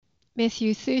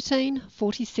Matthew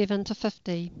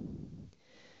 13:47-50.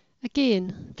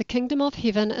 Again, the kingdom of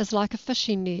heaven is like a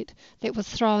fishing net that was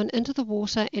thrown into the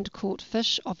water and caught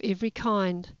fish of every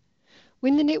kind.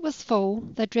 When the net was full,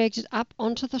 they dragged it up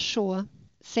onto the shore,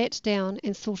 sat down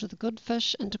and sorted the good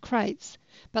fish into crates,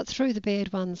 but threw the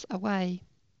bad ones away.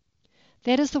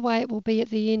 That is the way it will be at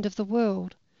the end of the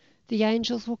world. The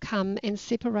angels will come and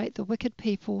separate the wicked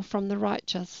people from the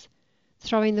righteous,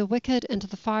 throwing the wicked into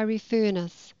the fiery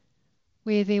furnace,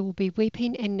 where there will be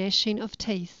weeping and gnashing of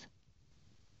teeth.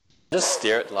 Just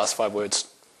stare at the last 5 words,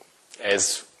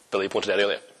 as Billy pointed out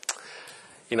earlier.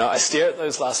 I stare at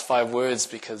those last 5 words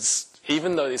because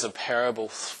even though there's a parable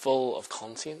full of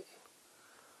content,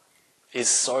 there's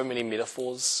so many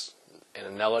metaphors and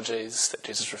analogies that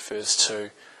Jesus refers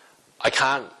to, I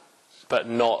can't but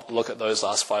not look at those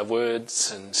last 5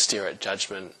 words and stare at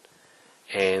judgment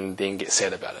and then get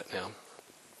sad about it. Now,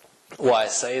 why I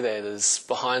say that is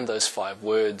behind those 5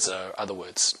 words are other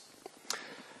words.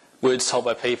 Words told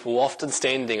by people often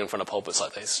standing in front of pulpits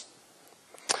like these.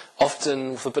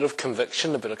 Often with a bit of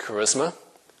conviction, a bit of charisma,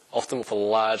 often with a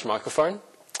large microphone,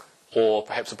 or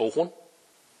perhaps a bullhorn.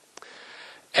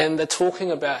 And they're talking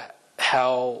about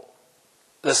how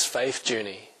this faith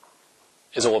journey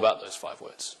is all about those 5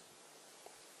 words.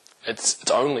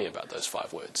 It's only about those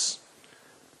 5 words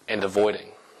and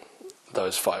avoiding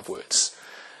those 5 words.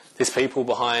 There's people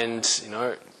behind, in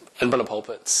front of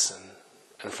pulpits and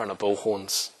in front of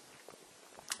bullhorns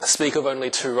speak of only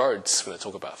 2 roads when they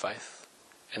talk about faith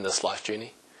in this life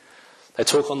journey. They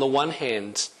talk on the one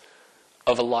hand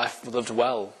of a life lived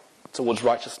well towards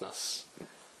righteousness,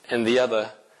 and the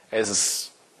other,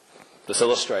 as this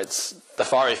illustrates, the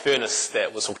fiery furnace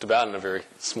that was talked about in a very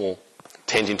small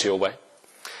tangential way,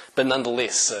 but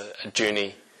nonetheless a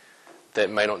journey that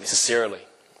may not necessarily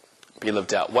be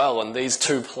lived out well. And these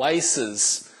 2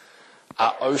 places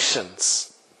are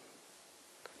oceans,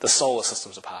 the solar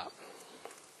systems apart.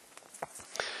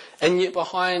 And yet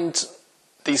behind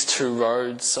these 2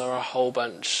 roads are a whole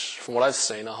bunch, from what I've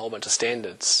seen, a whole bunch of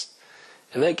standards.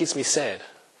 And that gets me sad.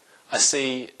 I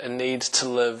see a need to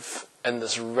live in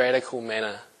this radical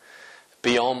manner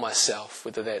beyond myself,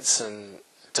 whether that's in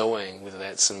doing, whether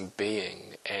that's in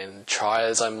being, and try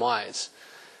as I might.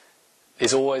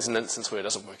 There's always an instance where it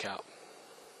doesn't work out.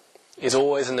 There's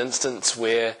always an instance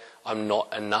where I'm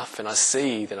not enough, and I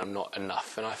see that I'm not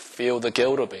enough, and I feel the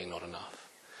guilt of being not enough.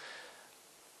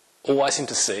 All I seem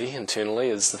to see internally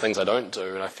is the things I don't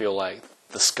do, and I feel like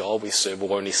this God we serve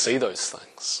will only see those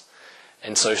things.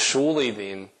 And so surely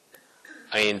then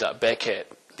I end up back at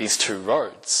these 2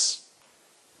 roads.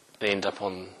 I end up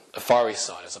on the fiery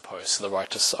side as opposed to the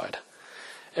righteous side.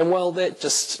 And well, that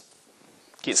just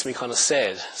gets me kind of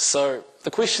sad. So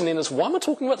the question then is, why am I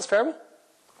talking about this parable?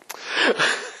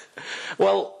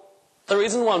 Well, the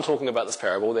reason why I'm talking about this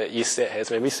parable, that yes, that has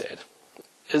made me sad,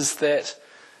 is that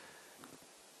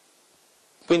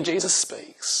when Jesus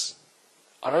speaks,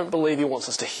 I don't believe he wants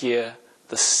us to hear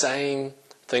the same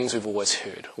things we've always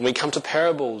heard. When we come to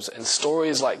parables and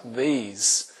stories like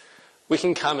these, we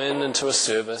can come into a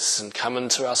service and come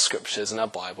into our scriptures and our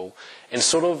Bible and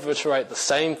sort of reiterate the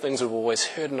same things we've always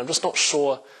heard, and I'm just not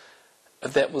sure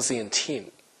if that was the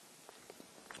intent.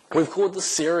 We've called this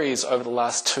series over the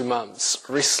last 2 months,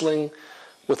 Wrestling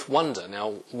with Wonder.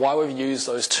 Now, why we've used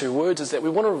those 2 words is that we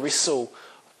want to wrestle,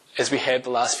 as we have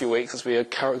the last few weeks, as we are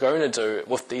going to do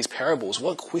with these parables.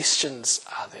 What questions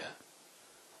are there?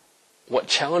 What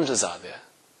challenges are there?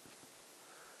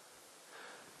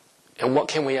 And what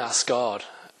can we ask God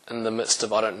in the midst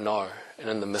of I don't know and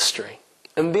in the mystery?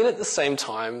 And then at the same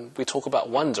time, we talk about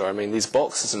wonder. I mean, these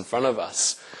boxes in front of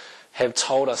us have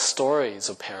told us stories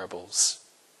of parables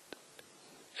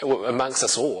amongst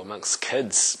us all, amongst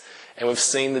kids. And we've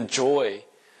seen the joy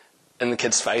in the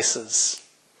kids' faces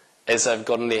as they've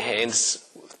gotten their hands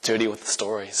dirty with the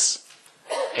stories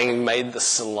and made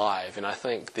this alive. And I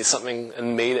think there's something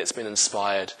in me that's been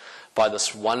inspired by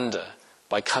this wonder,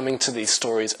 by coming to these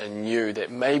stories anew, that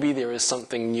maybe there is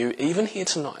something new even here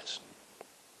tonight.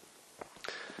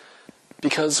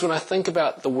 Because when I think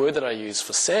about the word that I use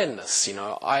for sadness,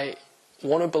 I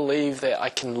want to believe that I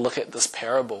can look at this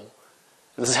parable,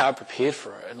 and this is how I prepared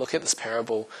for it, look at this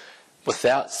parable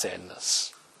without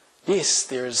sadness. Yes,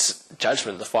 there is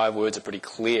judgment. The 5 words are pretty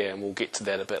clear, and we'll get to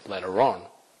that a bit later on.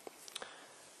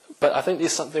 But I think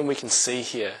there's something we can see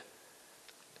here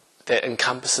that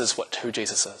encompasses who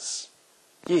Jesus is.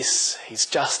 Yes, he's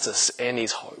justice and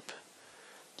he's hope.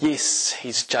 Yes,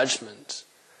 he's judgment.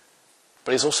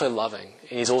 But he's also loving,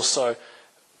 and he's also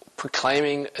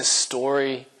proclaiming a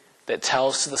story that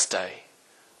tells to this day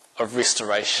of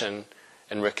restoration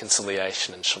and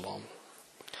reconciliation and shalom.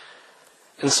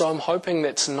 And so I'm hoping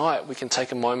that tonight we can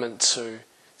take a moment to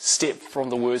step from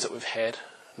the words that we've had,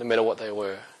 no matter what they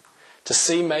were, to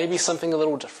see maybe something a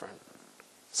little different,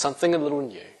 something a little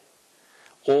new,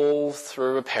 all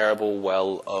through a parable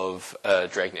well of a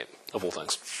dragnet, of all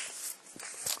things.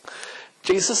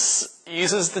 Jesus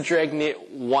uses the dragnet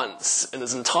once. In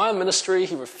his entire ministry,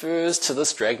 he refers to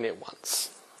this dragnet once.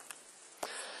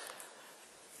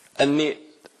 A net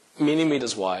many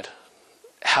metres wide,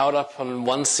 held up on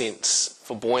one sense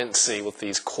for buoyancy with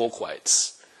these cork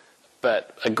weights,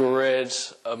 but a grid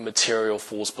of material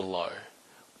falls below,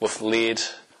 with lead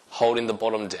holding the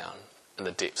bottom down in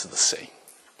the depths of the sea.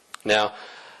 Now,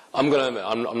 I'm going to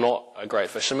admit, I'm not a great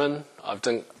fisherman,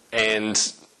 and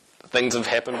things have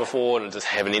happened before and just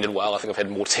haven't ended well. I think I've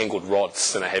had more tangled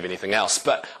rods than I have anything else.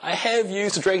 But I have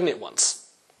used a dragnet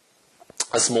once.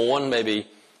 A small one, maybe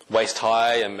waist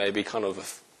high and maybe kind of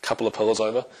a couple of pillows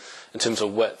over in terms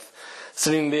of width.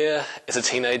 Sitting there as a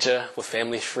teenager with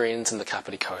family friends in the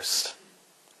Kapiti Coast.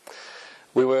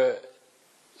 We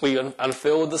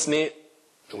unfurled this net,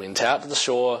 went out to the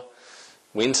shore,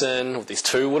 went in with these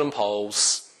 2 wooden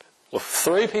poles, with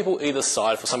 3 people either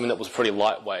side for something that was pretty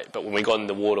lightweight, but when we got in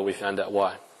the water we found out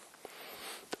why.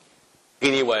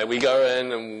 Anyway, we go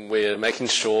in and we're making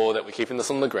sure that we're keeping this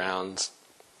on the ground,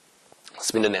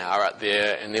 spend an hour out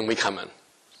there, and then we come in.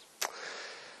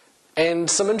 And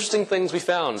some interesting things we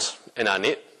found in our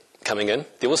net coming in.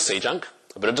 There was sea junk,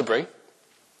 a bit of debris,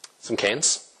 some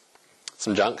cans,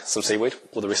 some junk, some seaweed,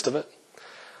 all the rest of it.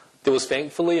 There was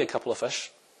thankfully a couple of fish.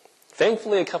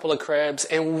 Thankfully, a couple of crabs,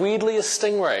 and weirdly, a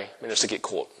stingray managed to get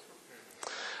caught.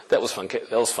 That was fun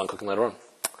cooking later on.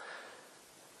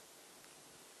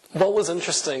 What was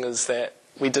interesting is that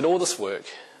we did all this work,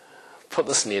 put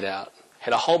this net out,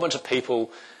 had a whole bunch of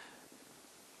people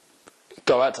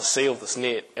go out to sea with this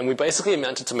net, and we basically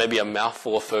amounted to maybe a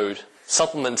mouthful of food,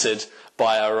 supplemented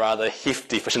by a rather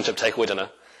hefty fish and chip takeaway dinner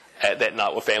at that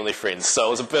night with family friends. So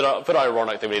it was a bit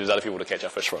ironic that we needed other people to catch our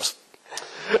fish for us.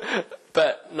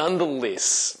 But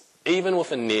nonetheless, even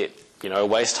with a net,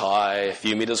 waist high, a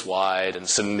few metres wide, and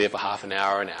sitting there for half an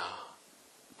hour,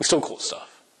 we still caught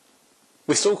stuff.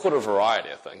 We still caught a variety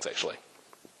of things, actually.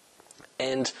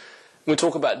 And when we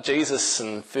talk about Jesus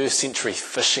in first century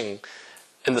fishing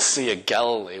in the Sea of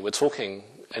Galilee, we're talking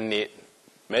a net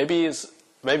maybe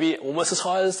almost as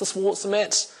high as the Swartz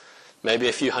mats, maybe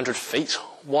a few 100 feet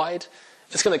wide.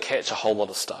 It's going to catch a whole lot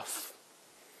of stuff.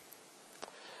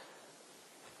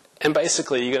 And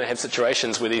basically, you're going to have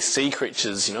situations where these sea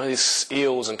creatures, these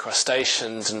eels and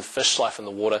crustaceans and fish life in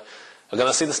the water, are going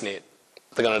to see this net.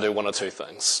 They're going to do one or two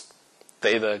things.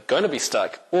 They're either going to be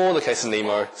stuck, or in the case of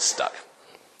Nemo, stuck.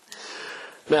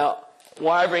 Now,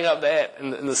 why I bring up that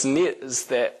in this net is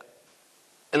that,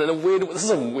 and this is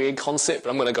a weird concept,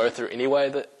 but I'm going to go through anyway,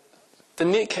 that the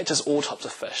net catches all types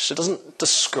of fish. It doesn't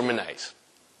discriminate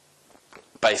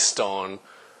based on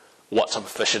what type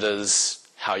of fish it is,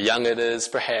 how young it is,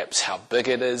 perhaps, how big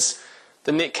it is.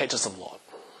 The net catches a lot.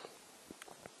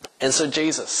 And so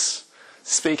Jesus,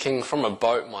 speaking from a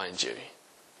boat, mind you,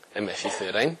 in Matthew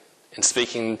 13, and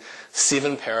speaking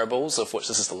 7 parables, of which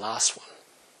this is the last one,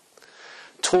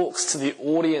 talks to the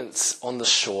audience on the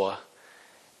shore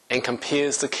and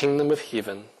compares the kingdom of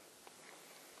heaven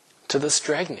to this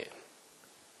dragnet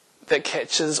that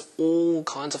catches all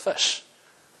kinds of fish.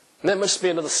 And that must be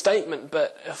another statement,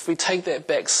 but if we take that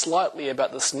back slightly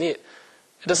about this net,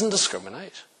 it doesn't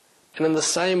discriminate. And in the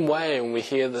same way, when we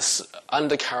hear this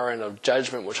undercurrent of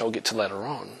judgment, which I'll get to later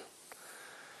on,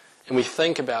 and we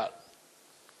think about,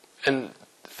 in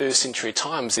first century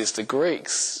times, there's the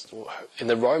Greeks and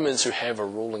the Romans who have a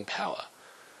ruling power.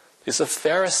 There's the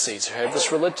Pharisees who have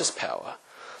this religious power.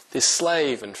 There's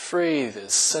slave and free,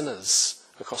 there's sinners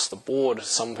across the board,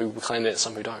 some who claim that,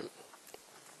 some who don't.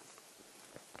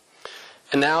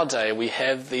 In our day, we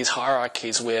have these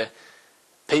hierarchies where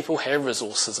people have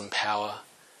resources and power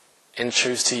and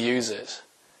choose to use it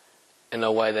in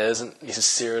a way that isn't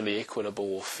necessarily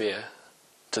equitable or fair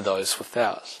to those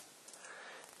without.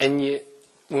 And yet,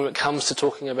 when it comes to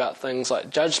talking about things like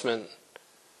judgment,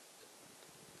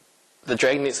 the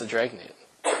dragnet's the dragnet.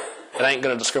 It ain't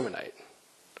going to discriminate.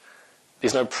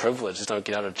 There's no privilege, there's no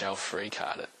get out of jail free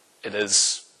card. It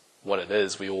is what it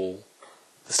is.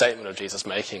 The statement of Jesus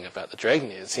making about the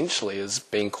dragnet essentially is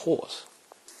being caught.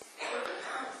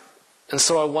 And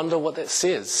so I wonder what that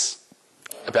says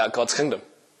about God's kingdom.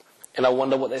 And I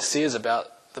wonder what that says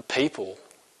about the people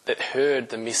that heard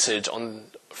the message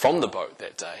from the boat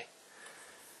that day.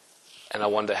 And I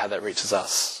wonder how that reaches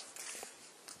us.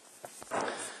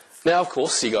 Now, of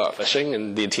course, you go out fishing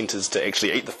and the intent is to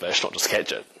actually eat the fish, not just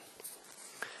catch it.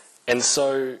 And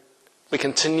so we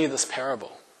continue this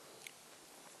parable.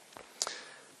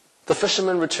 The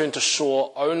fishermen returned to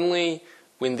shore only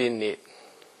when their net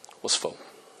was full.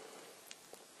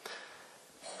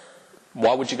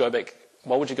 Why would you go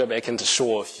back into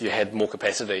shore if you had more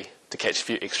capacity to catch a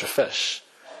few extra fish?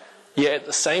 Yet at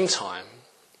the same time,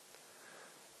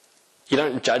 you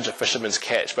don't judge a fisherman's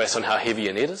catch based on how heavy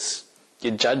your net is.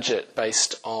 You judge it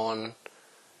based on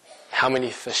how many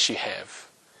fish you have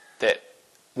that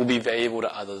will be valuable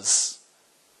to others,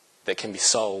 that can be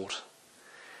sold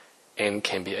and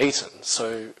can be eaten.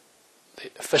 So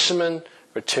the fishermen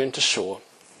return to shore.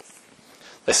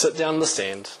 They sit down in the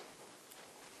sand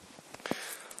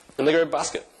and they grab a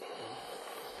basket.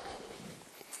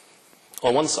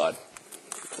 On one side,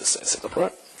 set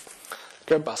upright,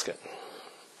 grab a basket.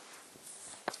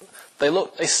 They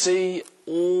look, they see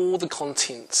all the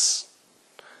contents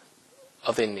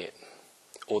of their net,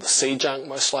 or the sea junk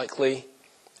most likely,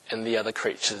 and the other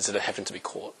creatures that happen to be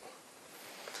caught.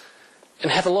 And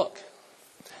have a look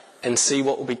and see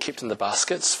what will be kept in the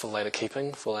baskets for later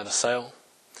keeping, for later sale,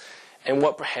 and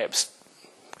what perhaps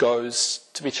goes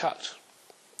to be chucked.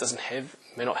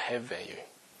 May not have value.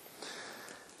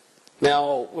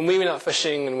 Now, when we went out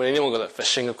fishing, and when anyone goes out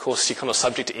fishing, of course, you're kind of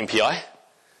subject to MPI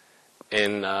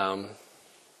and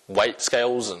weight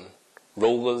scales and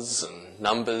rulers and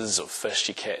numbers of fish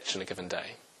you catch in a given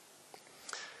day.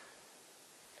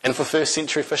 And for first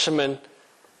century fishermen,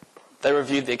 they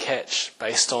reviewed their catch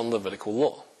based on Levitical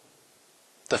law.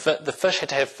 The fish had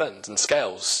to have fins and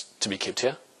scales to be kept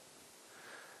here.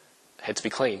 It had to be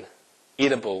clean,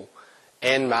 edible,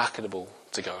 and marketable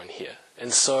to go in here.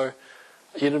 And so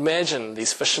you'd imagine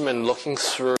these fishermen looking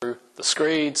through the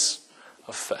screeds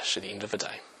of fish at the end of the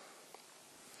day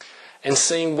and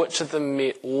seeing which of them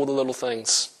met all the little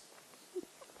things,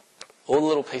 all the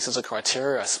little pieces of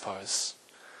criteria, I suppose,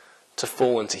 to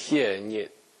fall into here. And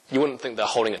yet you wouldn't think they're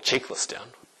holding a checklist down.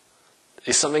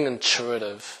 There's something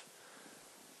intuitive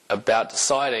about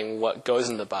deciding what goes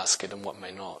in the basket and what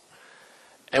may not.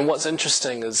 And what's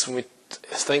interesting is when we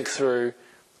think through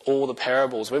all the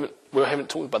parables, we haven't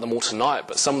talked about them all tonight,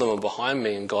 but some of them are behind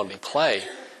me in Godly Play.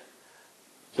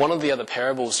 One of the other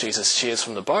parables Jesus shares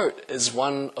from the boat is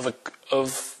one of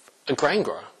a grain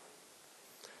grower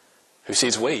who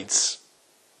sees weeds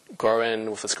grow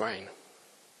in with his grain,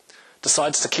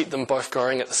 decides to keep them both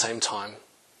growing at the same time,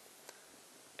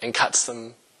 and cuts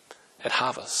them at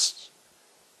harvest.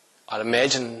 I'd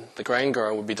imagine the grain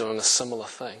grower would be doing a similar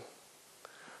thing,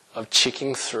 of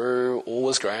checking through all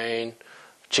his grain,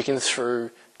 checking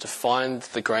through to find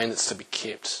the grain that's to be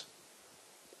kept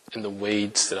and the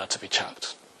weeds that are to be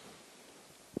chucked.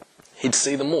 He'd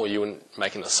see them all. You wouldn't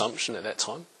make an assumption at that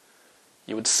time.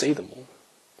 You would see them all.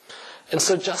 And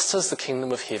so just as the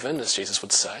kingdom of heaven, as Jesus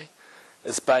would say,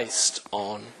 is based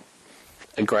on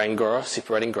a grain grower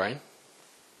separating grain,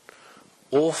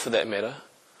 or for that matter,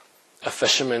 a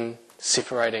fisherman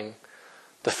separating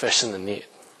the fish in the net.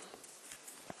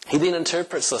 He then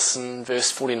interprets this in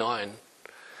verse 49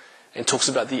 and talks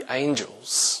about the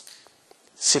angels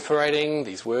separating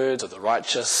these words of the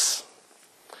righteous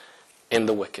and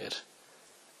the wicked.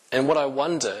 And what I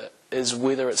wonder is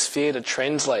whether it's fair to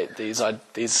translate these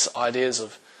ideas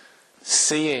of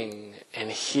seeing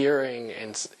and hearing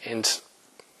and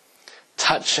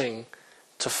touching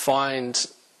to find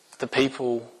the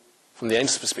people from the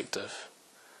angel's perspective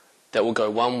that will go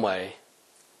one way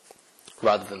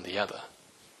rather than the other.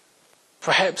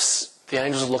 Perhaps the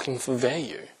angels are looking for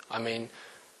value. I mean,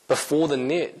 before the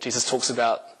net, Jesus talks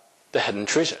about the hidden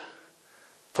treasure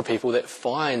for people that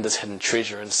find this hidden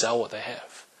treasure and sell what they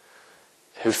have,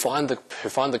 who find the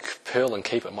pearl and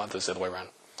keep it. Might be the other way around.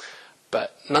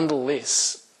 But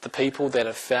nonetheless, the people that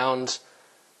have found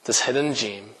this hidden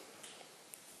gem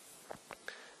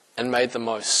and made the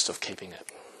most of keeping it.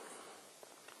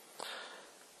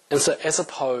 And so as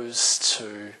opposed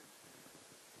to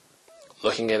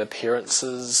looking at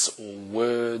appearances or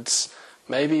words,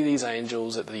 maybe these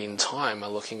angels at the end time are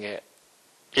looking at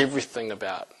everything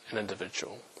about an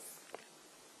individual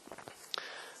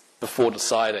before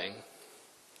deciding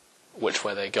which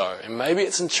way they go. And maybe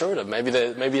it's intuitive. Maybe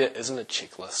there isn't a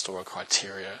checklist or a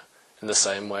criteria in the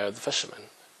same way of the fisherman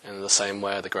and in the same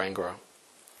way of the grain grower.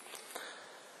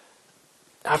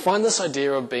 I find this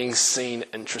idea of being seen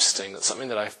interesting. It's something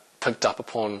that I picked up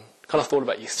upon, kind of thought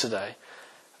about yesterday,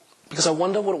 because I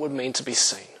wonder what it would mean to be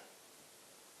seen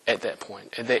at that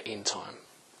point, at that end time,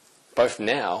 both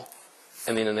now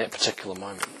and then in that particular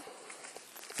moment.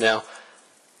 Now,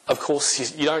 of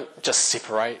course, you don't just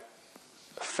separate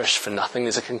fish for nothing.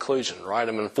 There's a conclusion, right?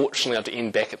 I mean, unfortunately, I have to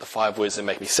end back at the 5 words that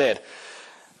make me sad.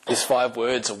 These 5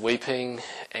 words are weeping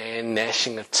and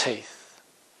gnashing of teeth.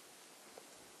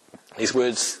 These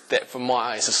words that, for my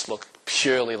eyes, just look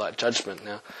purely like judgment.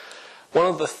 Now, one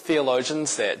of the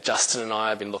theologians that Justin and I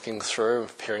have been looking through,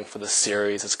 preparing for this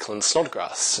series, is Colin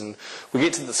Snodgrass. And we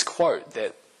get to this quote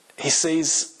that he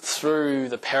sees through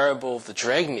the parable of the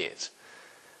dragnet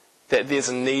that there's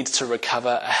a need to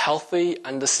recover a healthy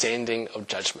understanding of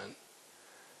judgment,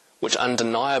 which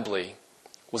undeniably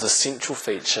was a central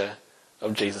feature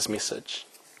of Jesus' message.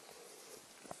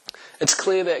 It's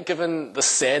clear that given the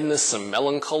sadness and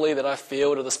melancholy that I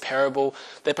feel to this parable,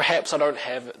 that perhaps I don't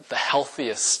have the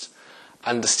healthiest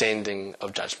understanding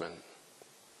of judgment.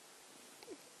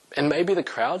 And maybe the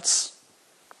crowds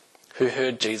who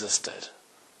heard Jesus did.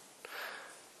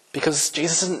 Because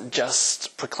Jesus didn't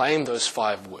just proclaim those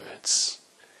 5 words.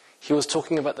 He was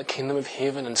talking about the kingdom of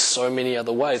heaven in so many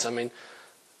other ways. I mean,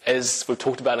 as we've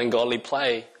talked about in Godly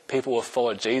Play, people have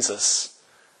followed Jesus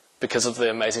because of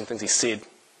the amazing things he said,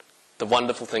 the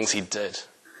wonderful things he did,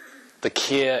 the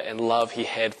care and love he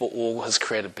had for all his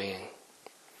created being.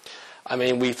 I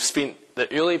mean, we've spent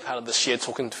the early part of this year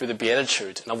talking through the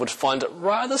Beatitudes, and I would find it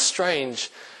rather strange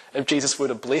if Jesus were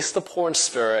to bless the poor in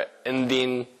spirit and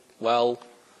then, well,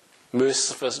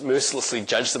 mercilessly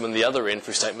judge them in the other end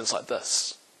through statements like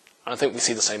this. I don't think we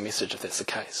see the same message if that's the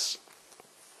case.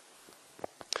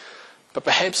 But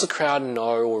perhaps the crowd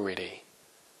know already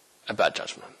about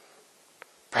judgment.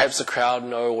 Perhaps the crowd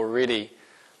know already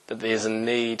that there's a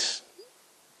need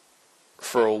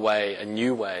for a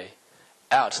new way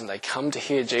out, and they come to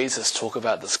hear Jesus talk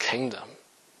about this kingdom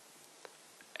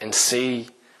and see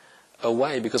a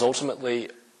way, because ultimately,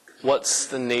 what's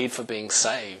the need for being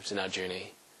saved in our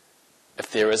journey if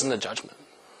there isn't a judgment?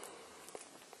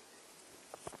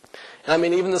 And I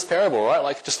mean, even this parable, right?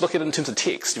 Like, just look at it in terms of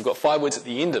text. You've got 5 words at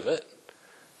the end of it,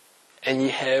 and you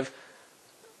have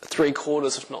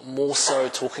 3/4, if not more so,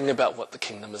 talking about what the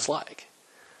kingdom is like.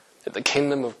 That the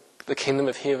kingdom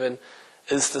of heaven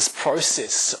is this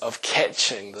process of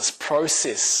catching, this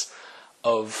process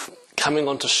of coming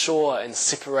onto shore and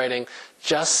separating,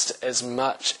 just as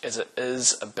much as it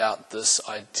is about this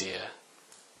idea,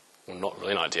 well, not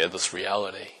really an idea, this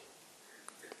reality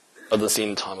of this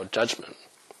end time of judgment.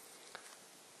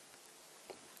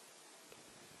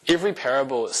 Every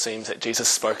parable, it seems, that Jesus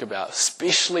spoke about,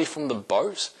 especially from the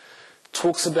boat,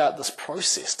 talks about this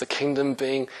process, the kingdom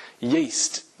being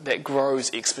yeast that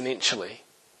grows exponentially.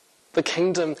 The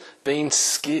kingdom being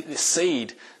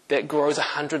seed that grows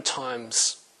 100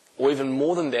 times, or even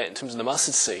more than that in terms of the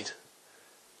mustard seed,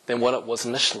 than what it was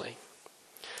initially.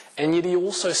 And yet he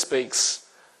also speaks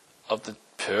of the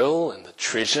pearl and the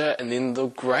treasure and then the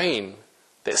grain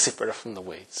that's separated from the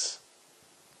weeds.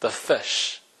 The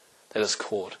fish that is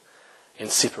caught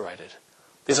and separated.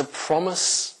 There's a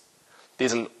promise,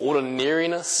 there's an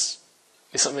ordinariness,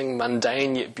 there's something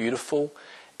mundane yet beautiful,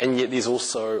 and yet there's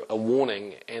also a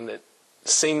warning, and it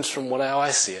seems from how I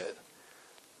see it,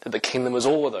 that the kingdom is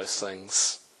all of those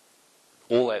things,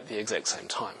 all at the exact same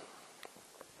time.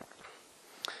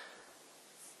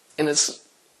 And it's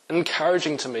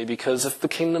encouraging to me, because if the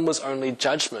kingdom was only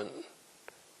judgment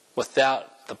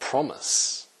without the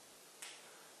promise,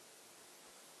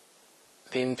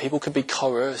 then people could be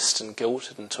coerced and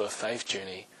guilted into a faith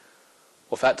journey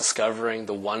without discovering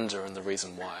the wonder and the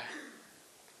reason why.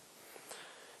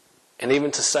 And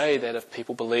even to say that if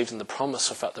people believed in the promise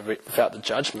without the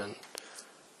judgment,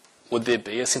 would there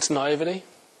be a sense of naivety?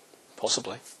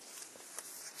 Possibly.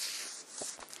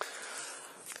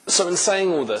 So in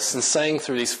saying all this, and saying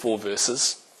through these 4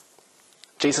 verses,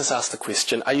 Jesus asked the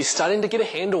question, are you starting to get a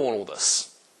handle on all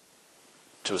this?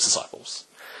 To his disciples.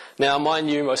 Now, mind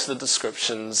you, most of the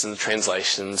descriptions and the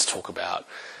translations talk about,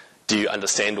 do you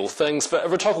understand all things? But a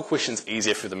rhetorical question is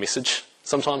easier through the message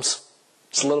sometimes,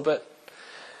 just a little bit.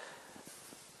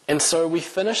 And so we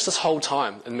finish this whole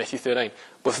time in Matthew 13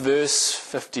 with verse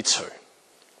 52.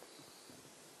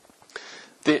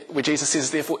 Where Jesus says,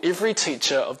 therefore, every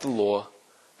teacher of the law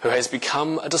who has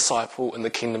become a disciple in the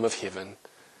kingdom of heaven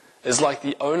is like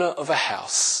the owner of a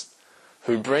house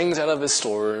who brings out of his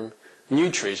storeroom new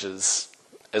treasures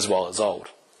as well as old.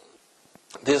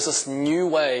 There's this new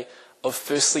way of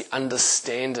firstly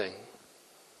understanding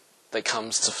that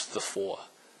comes to the fore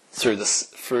through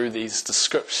these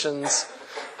descriptions,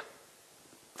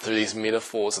 through these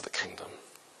metaphors of the kingdom,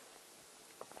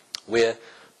 where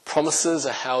promises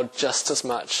are held just as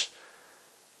much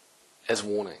as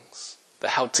warnings. They're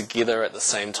held together at the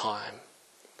same time.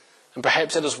 And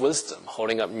perhaps that is wisdom,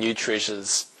 holding up new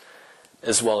treasures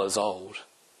as well as old.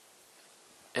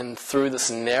 And through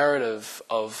this narrative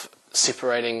of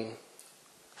separating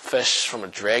fish from a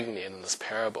dragnet in this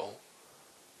parable,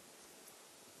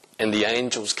 and the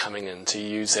angels coming in to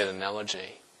use that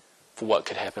analogy for what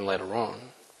could happen later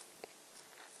on,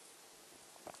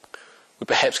 we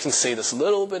perhaps can see this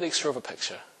little bit extra of a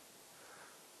picture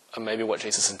of maybe what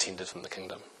Jesus intended from the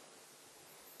kingdom.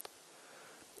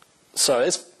 So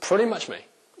it's pretty much me.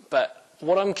 But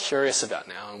what I'm curious about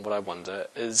now and what I wonder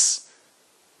is,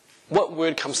 what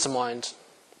word comes to mind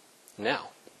now?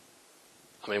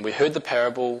 I mean, we heard the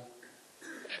parable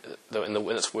in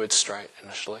its words straight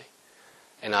initially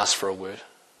and asked for a word.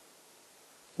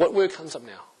 What word comes up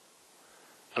now?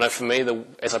 I know for me,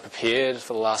 as I prepared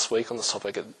for the last week on this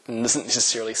topic, it isn't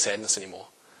necessarily sadness anymore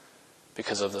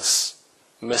because of this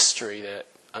mystery that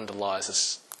underlies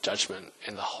this judgment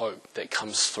and the hope that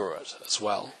comes through it as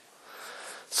well.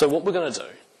 So what we're going to do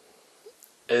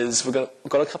is we've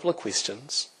got a couple of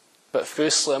questions, but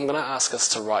firstly I'm going to ask us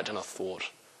to write down a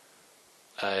thought,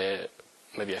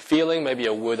 maybe a feeling, maybe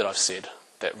a word that I've said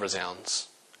that resounds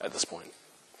at this point.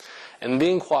 And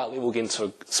then quietly we'll get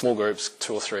into small groups,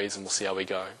 2 or 3s, and we'll see how we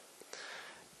go.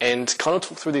 And kind of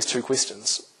talk through these two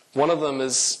questions. One of them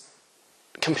is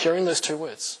comparing those two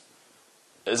words.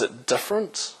 Is it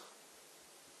different?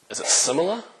 Is it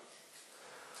similar?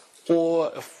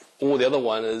 Or the other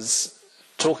one is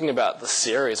talking about the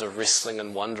series of wrestling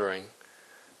and wondering,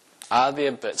 are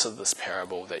there bits of this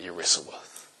parable that you wrestle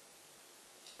with?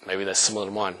 Maybe they're similar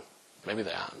to mine. Maybe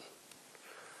they aren't.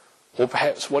 Or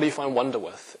perhaps, what do you find wonder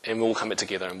with? And we'll come back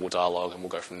together and we'll dialogue and we'll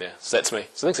go from there. So that's me.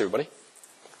 So thanks, everybody.